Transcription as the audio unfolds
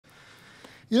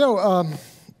You know,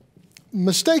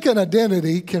 mistaken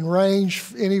identity can range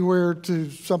anywhere to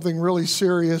something really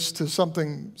serious to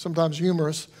something sometimes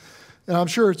humorous. And I'm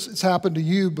sure it's happened to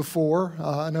you before.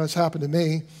 I know it's happened to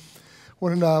me.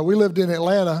 When we lived in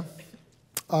Atlanta,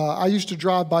 I used to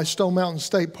drive by Stone Mountain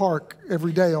State Park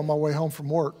every day on my way home from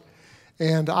work.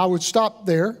 And I would stop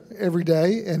there every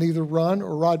day and either run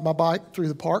or ride my bike through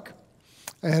the park.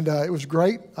 And it was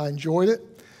great. I enjoyed it.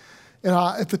 And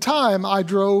at the time, I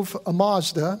drove a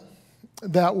Mazda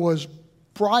that was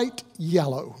bright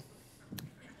yellow. It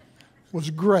was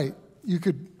great. You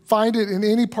could find it in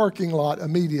any parking lot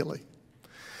immediately.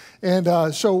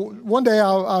 And so one day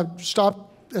I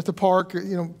stopped at the park,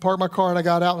 parked my car, and I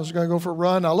got out and was going to go for a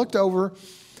run. I looked over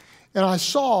and I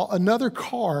saw another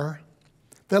car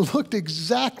that looked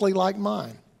exactly like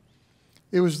mine.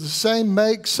 It was the same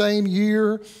make, same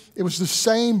year. It was the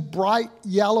same bright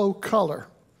yellow color.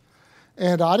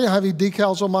 And I didn't have any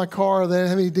decals on my car. They didn't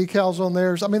have any decals on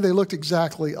theirs. I mean, they looked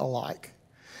exactly alike.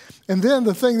 And then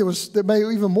the thing that made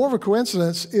it even more of a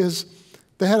coincidence is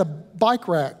they had a bike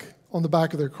rack on the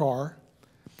back of their car.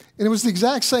 And it was the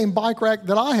exact same bike rack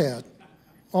that I had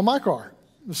on my car.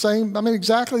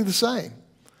 Exactly the same.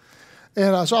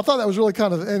 And so I thought that was really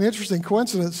kind of an interesting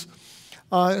coincidence.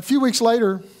 A few weeks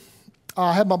later,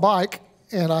 I had my bike,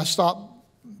 and I stopped,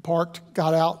 parked,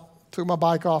 got out, took my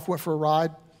bike off, went for a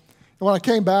ride. And when I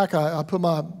came back, I put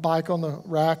my bike on the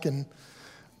rack, and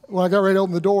when I got ready to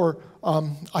open the door,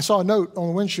 I saw a note on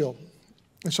the windshield.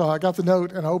 And so I got the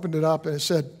note, and I opened it up, and it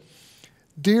said,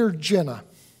 "Dear Jenna,"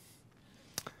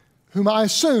 whom I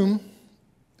assume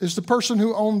is the person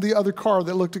who owned the other car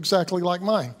that looked exactly like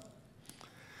mine.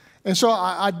 And so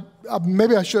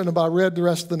maybe I shouldn't have, but I read the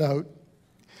rest of the note.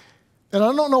 And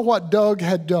I don't know what Doug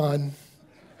had done,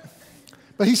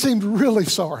 but he seemed really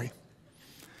sorry.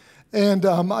 And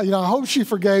I hope she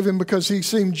forgave him because he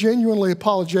seemed genuinely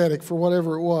apologetic for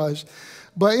whatever it was.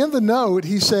 But in the note,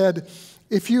 he said,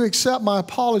 "If you accept my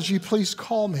apology, please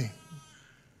call me."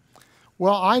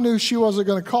 Well, I knew she wasn't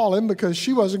going to call him because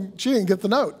she didn't get the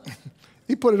note.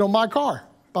 He put it on my car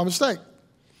by mistake.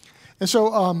 And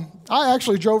so I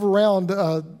actually drove around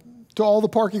to all the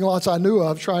parking lots I knew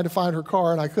of trying to find her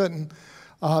car, and I couldn't.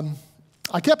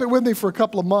 I kept it with me for a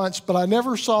couple of months, but I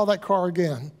never saw that car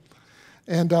again.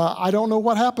 And I don't know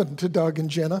what happened to Doug and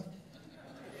Jenna.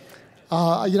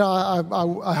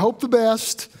 I hope the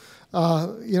best. I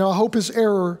hope his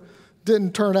error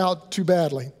didn't turn out too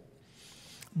badly.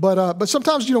 But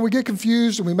sometimes, we get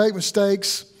confused and we make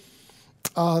mistakes.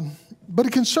 But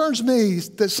it concerns me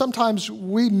that sometimes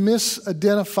we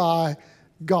misidentify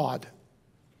God.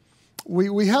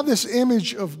 We have this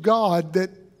image of God that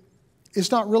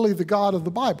is not really the God of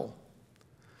the Bible.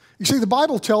 You see, the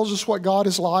Bible tells us what God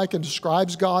is like and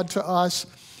describes God to us.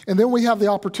 And then we have the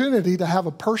opportunity to have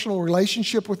a personal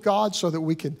relationship with God so that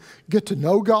we can get to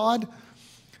know God.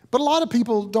 But a lot of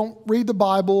people don't read the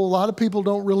Bible. A lot of people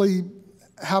don't really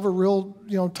have a real,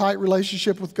 tight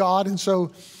relationship with God. And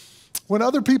so when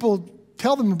other people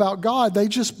tell them about God, they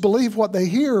just believe what they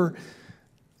hear.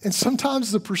 And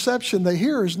sometimes the perception they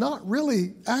hear is not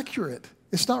really accurate.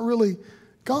 It's not really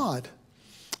God.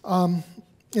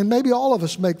 And maybe all of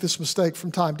us make this mistake from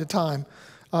time to time.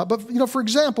 But for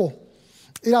example,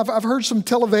 I've heard some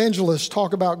televangelists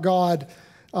talk about God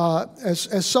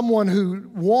as someone who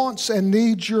wants and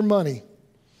needs your money.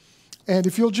 And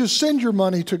if you'll just send your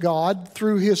money to God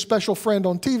through his special friend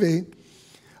on TV,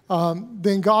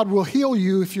 then God will heal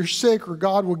you if you're sick, or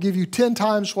God will give you 10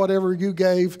 times whatever you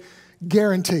gave,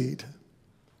 guaranteed.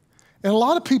 And a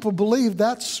lot of people believe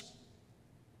that's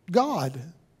God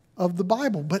of the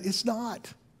Bible, but it's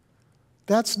not.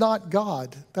 That's not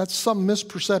God. That's some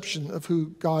misperception of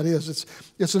who God is.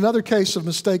 It's another case of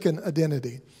mistaken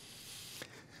identity.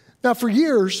 Now, for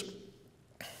years,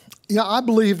 I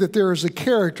believe that there is a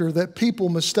character that people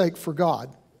mistake for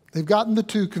God. They've gotten the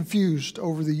two confused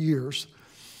over the years.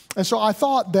 And so I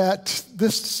thought that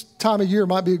this time of year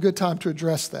might be a good time to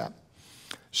address that.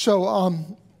 So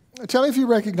tell me if you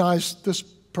recognize this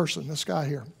person, this guy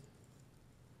here.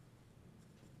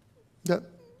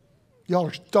 Y'all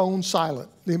are stone silent.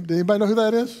 Does anybody know who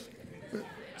that is?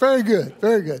 Very good,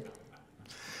 very good.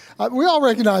 We all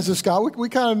recognize this guy. We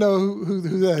kind of know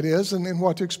who that is and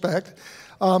what to expect.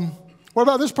 What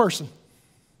about this person?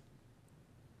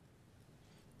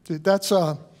 That's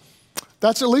at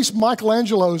least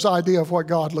Michelangelo's idea of what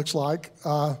God looks like.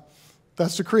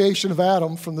 That's the creation of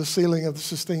Adam from the ceiling of the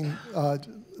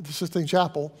Sistine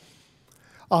Chapel.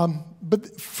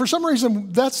 But for some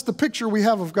reason, that's the picture we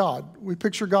have of God. We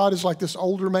picture God as like this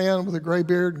older man with a gray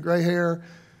beard and gray hair,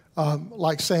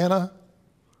 like Santa.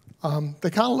 They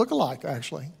kind of look alike,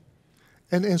 actually.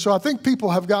 And so I think people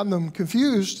have gotten them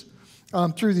confused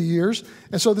through the years.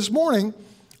 And so this morning,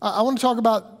 I want to talk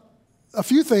about a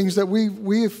few things that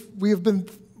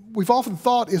we've often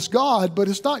thought is God, but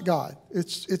it's not God.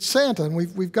 It's Santa, and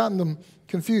we've gotten them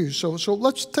confused. So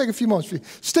let's take a few moments.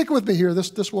 Stick with me here.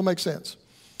 This will make sense.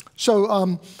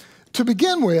 So to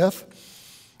begin with,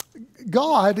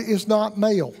 God is not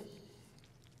male.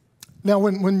 Now,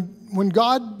 when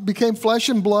God became flesh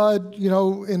and blood,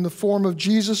 in the form of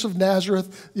Jesus of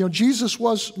Nazareth, Jesus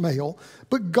was male,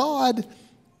 but God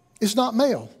is not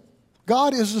male.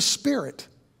 God is a spirit.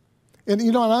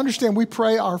 And, I understand we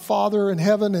pray our Father in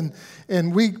heaven,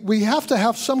 and we have to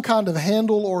have some kind of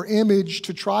handle or image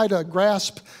to try to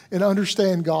grasp and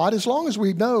understand God, as long as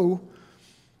we know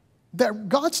that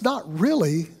God's not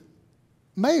really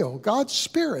male. God's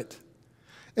spirit.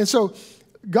 And so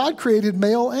God created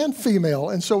male and female.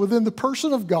 And so within the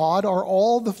person of God are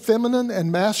all the feminine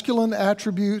and masculine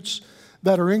attributes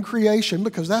that are in creation,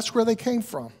 because that's where they came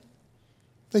from.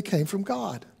 They came from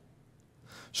God.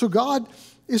 So God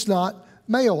is not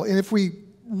male. And if we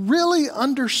really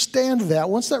understand that,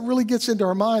 once that really gets into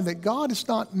our mind that God is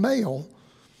not male,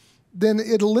 then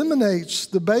it eliminates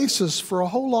the basis for a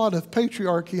whole lot of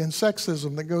patriarchy and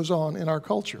sexism that goes on in our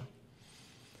culture.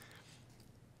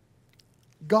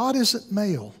 God isn't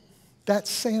male. That's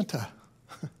Santa.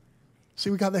 See,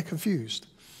 we got that confused.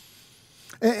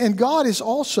 And God is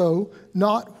also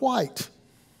not white.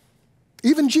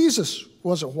 Even Jesus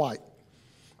wasn't white.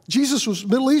 Jesus was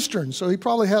Middle Eastern, so he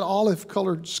probably had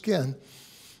olive-colored skin.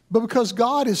 But because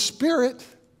God is spirit,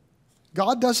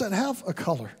 God doesn't have a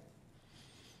color.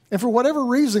 And for whatever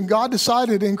reason, God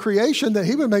decided in creation that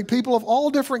he would make people of all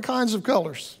different kinds of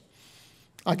colors.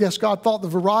 I guess God thought the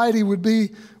variety would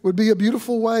be a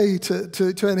beautiful way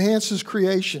to enhance his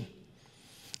creation.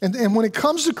 And when it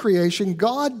comes to creation,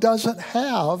 God doesn't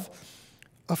have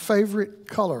a favorite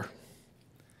color.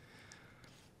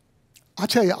 I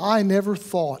tell you, I never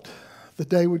thought the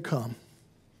day would come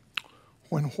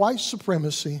when white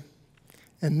supremacy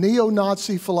and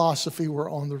neo-Nazi philosophy were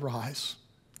on the rise.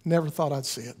 Never thought I'd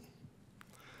see it.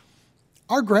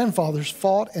 Our grandfathers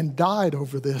fought and died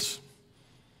over this.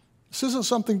 This isn't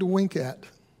something to wink at.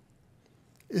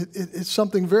 It's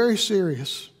something very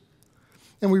serious.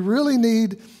 And we really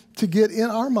need to get in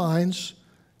our minds,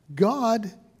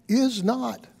 God is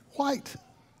not white.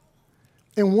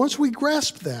 And once we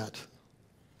grasp that,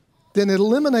 then it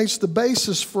eliminates the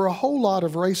basis for a whole lot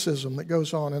of racism that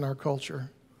goes on in our culture.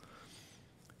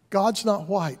 God's not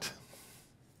white.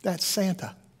 That's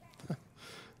Santa.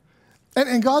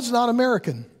 And God's not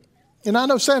American. And I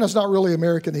know Santa's not really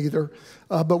American either,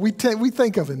 but we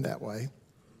think of him that way.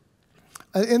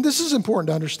 And this is important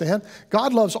to understand.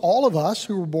 God loves all of us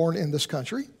who were born in this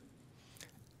country,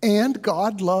 and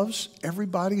God loves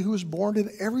everybody who is born in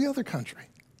every other country.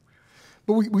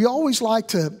 But we always like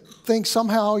to think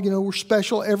somehow, we're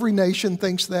special. Every nation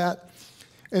thinks that.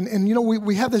 And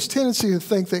we have this tendency to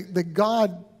think that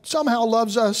God somehow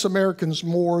loves us Americans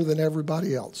more than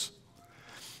everybody else.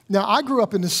 Now, I grew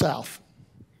up in the South.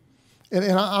 And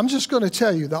I'm just going to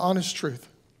tell you the honest truth.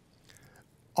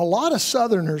 A lot of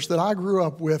Southerners that I grew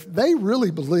up with, they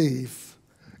really believe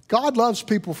God loves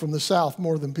people from the South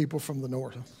more than people from the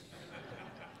North.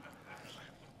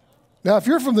 Now, if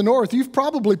you're from the North, you've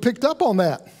probably picked up on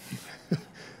that.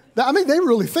 They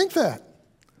really think that.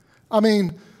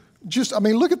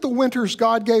 Look at the winters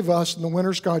God gave us and the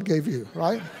winters God gave you,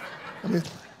 right?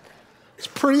 It's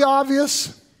pretty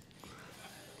obvious.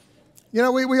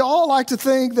 We all like to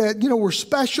think that, we're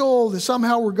special, that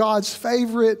somehow we're God's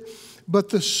favorite. But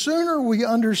the sooner we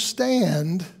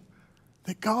understand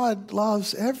that God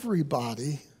loves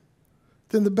everybody,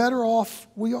 then the better off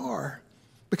we are.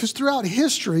 Because throughout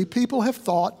history, people have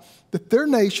thought that their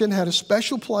nation had a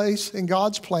special place in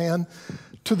God's plan,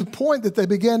 to the point that they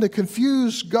began to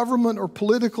confuse government or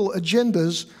political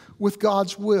agendas with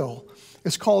God's will.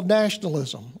 It's called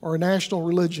nationalism or a national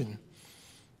religion.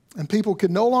 And people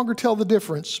can no longer tell the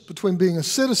difference between being a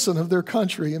citizen of their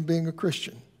country and being a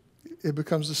Christian. It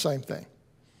becomes the same thing.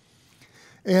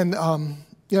 And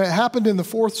it happened in the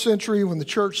 4th century when the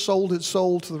church sold its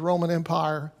soul to the Roman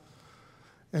Empire,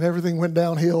 and everything went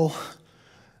downhill,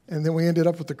 and then we ended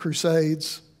up with the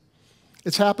Crusades.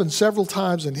 It's happened several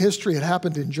times in history. It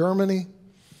happened in Germany,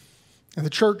 and the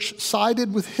church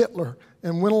sided with Hitler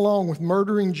and went along with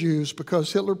murdering Jews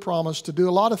because Hitler promised to do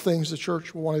a lot of things the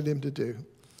church wanted him to do.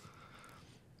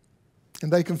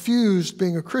 And they confused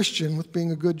being a Christian with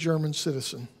being a good German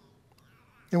citizen.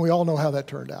 And we all know how that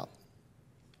turned out.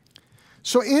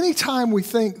 So anytime we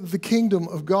think the kingdom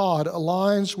of God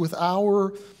aligns with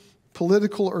our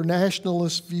political or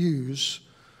nationalist views,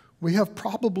 we have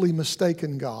probably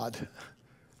mistaken God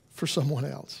for someone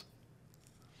else.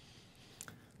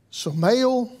 So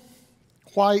male,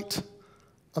 white,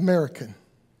 American.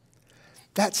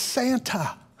 That's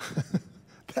Santa.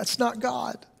 That's not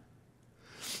God.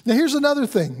 Now here's another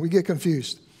thing we get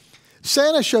confused.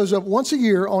 Santa shows up once a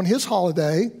year on his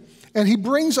holiday, and he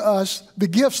brings us the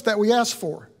gifts that we ask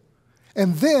for.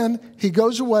 And then he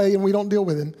goes away and we don't deal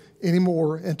with him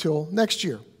anymore until next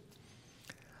year.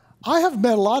 I have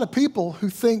met a lot of people who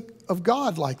think of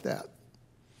God like that.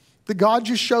 That God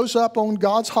just shows up on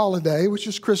God's holiday, which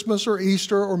is Christmas or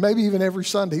Easter or maybe even every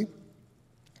Sunday,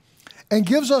 and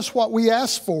gives us what we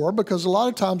ask for, because a lot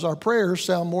of times our prayers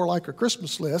sound more like a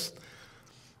Christmas list.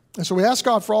 And so we ask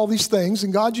God for all these things,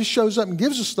 and God just shows up and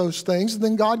gives us those things, and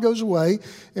then God goes away,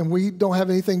 and we don't have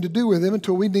anything to do with him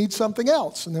until we need something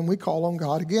else, and then we call on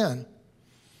God again.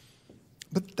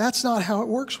 But that's not how it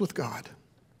works with God.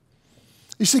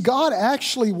 You see, God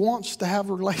actually wants to have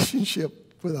a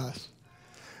relationship with us.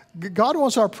 God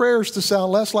wants our prayers to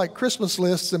sound less like Christmas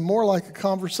lists and more like a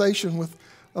conversation with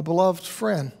a beloved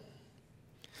friend.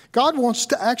 God wants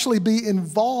to actually be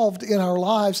involved in our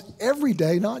lives every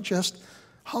day, not just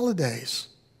holidays.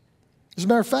 As a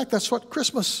matter of fact, that's what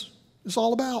Christmas is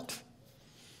all about.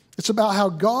 It's about how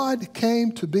God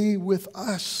came to be with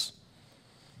us,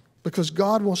 because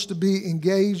God wants to be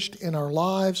engaged in our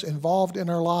lives, involved in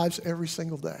our lives every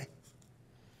single day.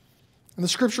 And the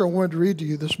scripture I wanted to read to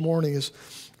you this morning is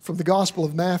from the Gospel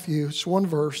of Matthew. It's one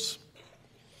verse.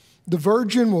 The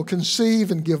virgin will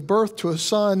conceive and give birth to a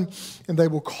son, and they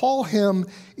will call him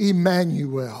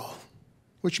Emmanuel,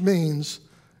 which means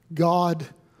God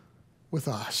with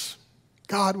us.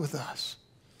 God with us.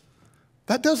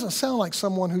 That doesn't sound like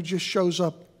someone who just shows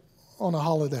up on a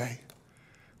holiday.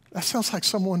 That sounds like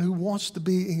someone who wants to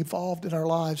be involved in our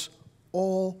lives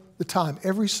all the time,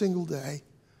 every single day.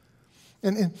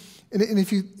 And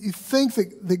if you think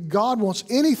that God wants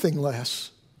anything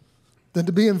less than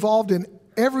to be involved in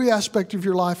every aspect of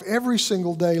your life, every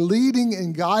single day, leading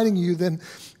and guiding you, then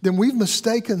we've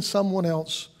mistaken someone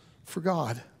else for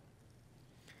God.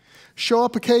 Show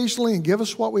up occasionally and give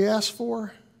us what we ask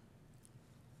for.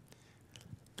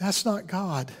 That's not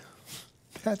God.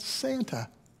 That's Santa.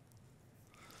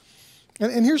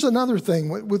 And here's another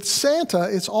thing. With Santa,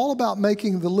 it's all about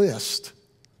making the list.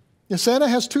 Now, Santa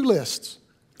has two lists,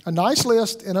 a nice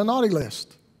list and a naughty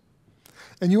list.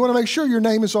 And you want to make sure your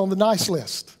name is on the nice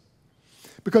list.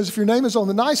 Because if your name is on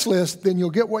the nice list, then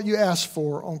you'll get what you asked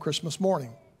for on Christmas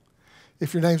morning.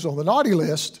 If your name's on the naughty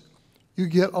list, you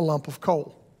get a lump of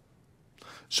coal.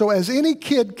 So as any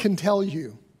kid can tell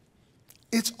you,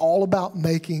 it's all about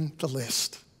making the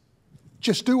list.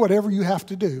 Just do whatever you have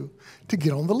to do to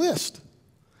get on the list,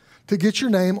 to get your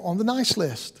name on the nice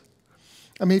list.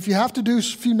 I mean, if you have to do a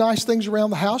few nice things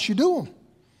around the house, you do them.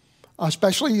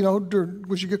 Especially,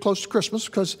 as you get close to Christmas,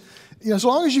 because as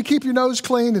long as you keep your nose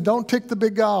clean and don't tick the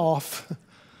big guy off,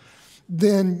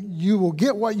 then you will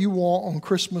get what you want on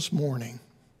Christmas morning.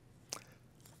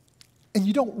 And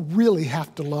you don't really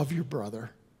have to love your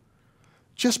brother.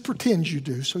 Just pretend you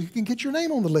do so you can get your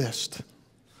name on the list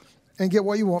and get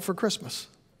what you want for Christmas.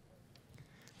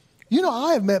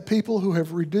 I have met people who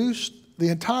have reduced the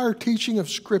entire teaching of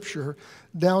Scripture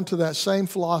down to that same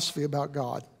philosophy about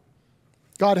God.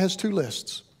 God has two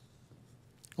lists.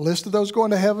 A list of those going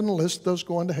to heaven, a list of those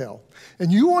going to hell.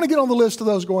 And you want to get on the list of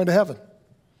those going to heaven.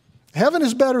 Heaven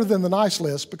is better than the nice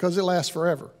list because it lasts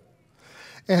forever.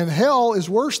 And hell is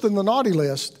worse than the naughty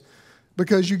list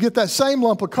because you get that same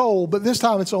lump of coal, but this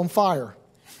time it's on fire.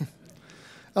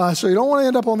 So you don't want to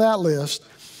end up on that list.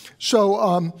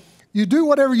 So you do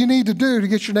whatever you need to do to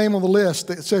get your name on the list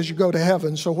that says you go to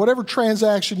heaven. So whatever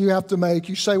transaction you have to make,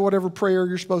 you say whatever prayer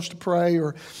you're supposed to pray,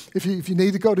 or if you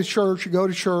need to go to church, you go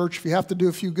to church. If you have to do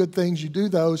a few good things, you do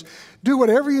those. Do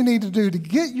whatever you need to do to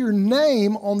get your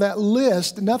name on that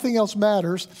list. Nothing else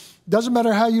matters. Doesn't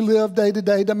matter how you live day to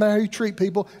day. Doesn't matter how you treat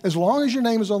people. As long as your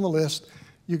name is on the list,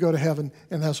 you go to heaven,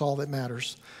 and that's all that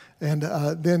matters. And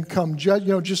then come judge,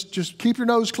 just keep your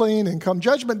nose clean, and come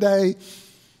Judgment Day,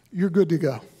 you're good to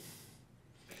go.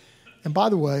 And by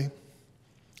the way,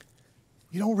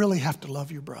 you don't really have to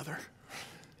love your brother.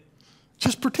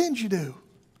 Just pretend you do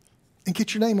and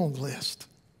get your name on the list.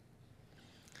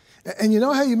 And you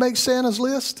know how you make Santa's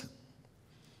list?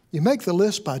 You make the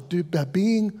list by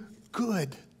being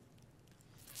good.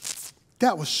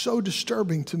 That was so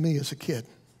disturbing to me as a kid.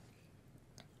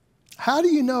 How do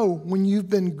you know when you've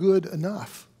been good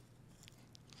enough?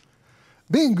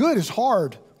 Being good is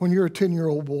hard when you're a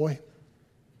 10-year-old boy.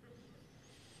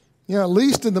 At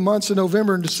least in the months of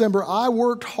November and December, I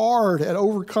worked hard at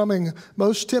overcoming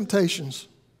most temptations.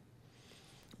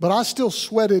 But I still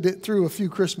sweated it through a few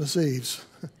Christmas Eves,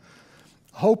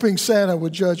 hoping Santa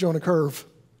would judge on a curve.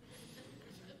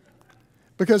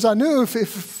 Because I knew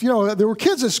if there were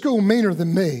kids at school meaner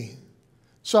than me.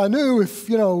 So I knew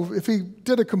if he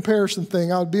did a comparison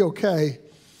thing, I would be okay.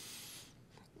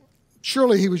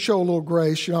 Surely he would show a little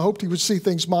grace. I hoped he would see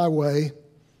things my way.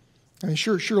 And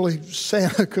surely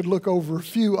Santa could look over a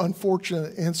few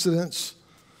unfortunate incidents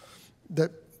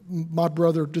that my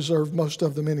brother deserved most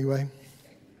of them anyway.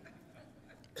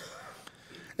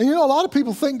 And a lot of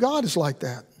people think God is like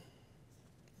that.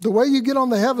 The way you get on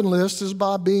the heaven list is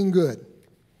by being good.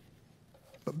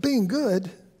 But being good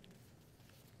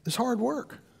is hard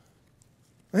work.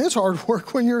 And it's hard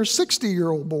work when you're a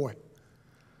 60-year-old boy.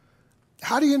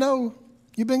 How do you know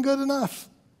you've been good enough?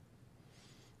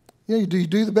 Do you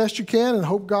do the best you can and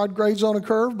hope God grades on a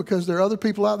curve because there are other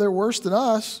people out there worse than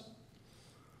us?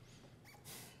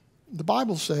 The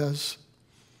Bible says,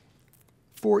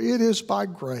 "For it is by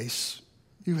grace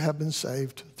you have been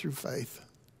saved through faith."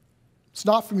 It's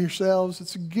not from yourselves,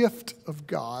 it's a gift of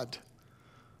God,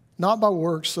 not by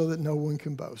works so that no one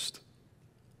can boast.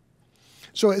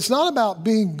 So it's not about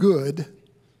being good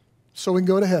so we can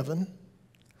go to heaven.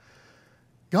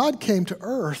 God came to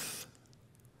earth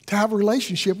to have a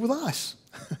relationship with us.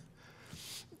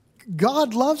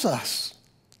 God loves us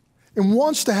and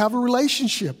wants to have a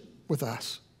relationship with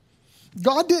us.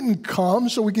 God didn't come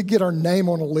so we could get our name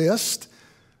on a list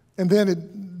and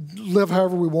then live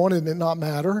however we wanted and it not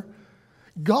matter.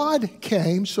 God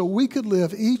came so we could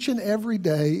live each and every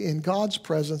day in God's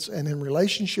presence and in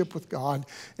relationship with God.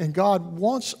 And God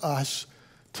wants us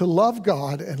to love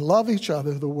God and love each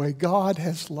other the way God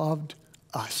has loved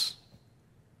us.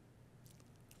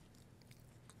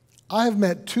 I have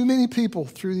met too many people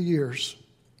through the years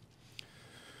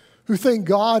who think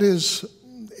God is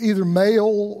either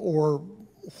male or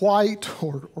white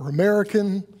or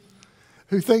American,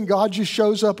 who think God just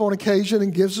shows up on occasion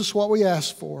and gives us what we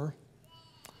ask for,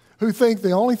 who think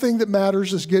the only thing that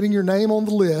matters is getting your name on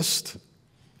the list,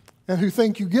 and who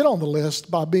think you get on the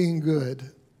list by being good.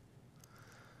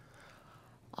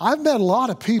 I've met a lot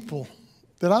of people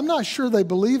that I'm not sure they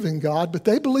believe in God, but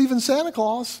they believe in Santa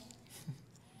Claus.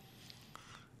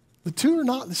 The two are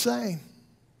not the same.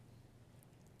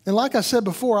 And like I said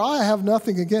before, I have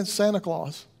nothing against Santa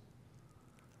Claus.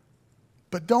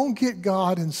 But don't get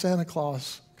God and Santa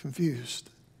Claus confused.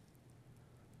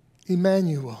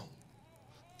 Emmanuel,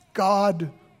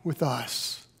 God with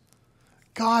us.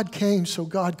 God came so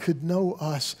God could know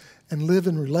us and live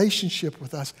in relationship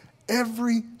with us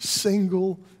every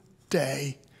single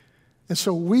day. And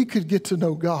so we could get to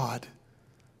know God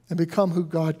and become who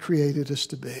God created us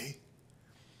to be.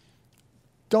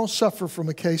 Don't suffer from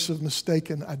a case of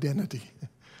mistaken identity.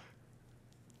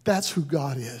 That's who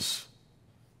God is.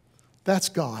 That's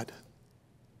God,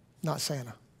 not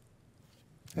Santa.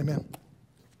 Amen.